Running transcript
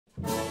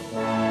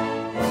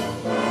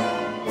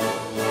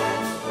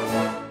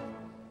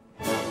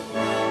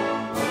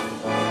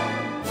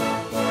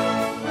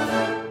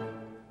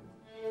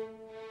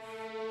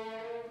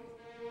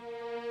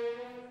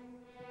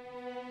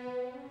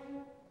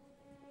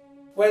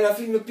Well, I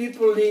think the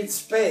people need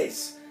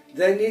space.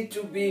 They need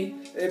to be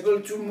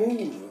able to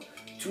move,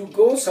 to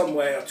go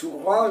somewhere, to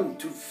run,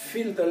 to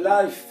feel the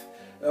life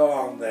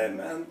around them.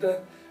 And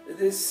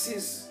this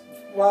is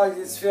why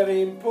it's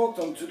very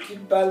important to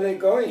keep ballet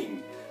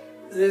going.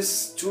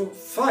 This to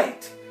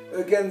fight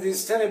against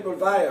this terrible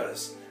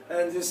virus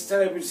and this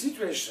terrible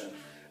situation.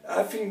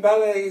 I think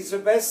ballet is the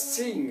best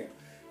thing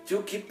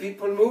to keep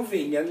people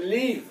moving and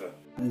live.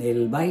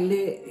 El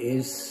baile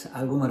es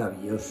algo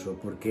maravilloso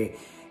porque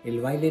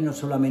el baile no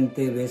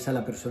solamente ves a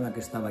la persona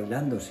que está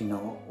bailando,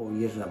 sino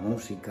oyes la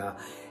música,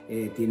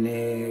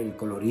 tiene el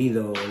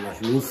colorido,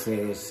 las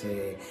luces,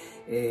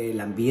 el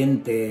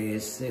ambiente,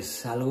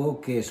 es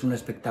algo que es un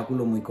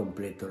espectáculo muy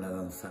completo, la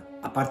danza.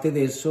 Aparte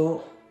de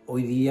eso,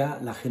 hoy día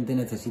la gente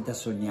necesita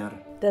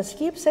soñar. Das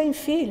gibt's ein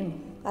Film,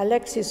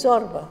 Alexis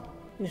Sorba,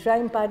 ich war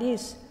in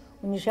Paris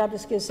und ich habe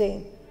es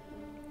gesehen.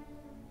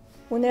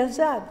 Und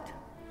sagt,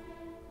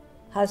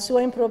 hast du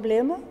ein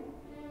Problem?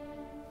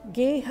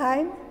 Geh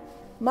heim,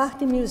 mach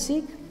die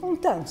Musik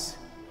und tanz.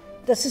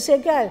 Das ist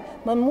egal,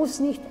 man muss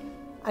nicht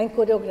eine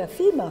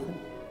Choreografie machen.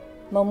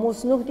 Man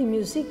muss nur die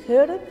Musik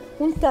hören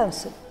und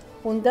tanzen.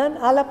 Und dann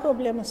alle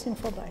Probleme sind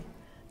vorbei.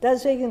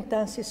 Deswegen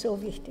Tanz ist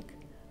so wichtig.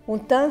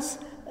 Und Tanz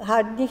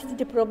hat nicht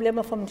die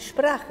Probleme von der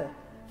Sprache.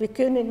 Wir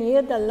können in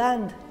jedem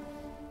Land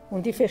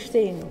und die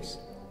verstehen uns.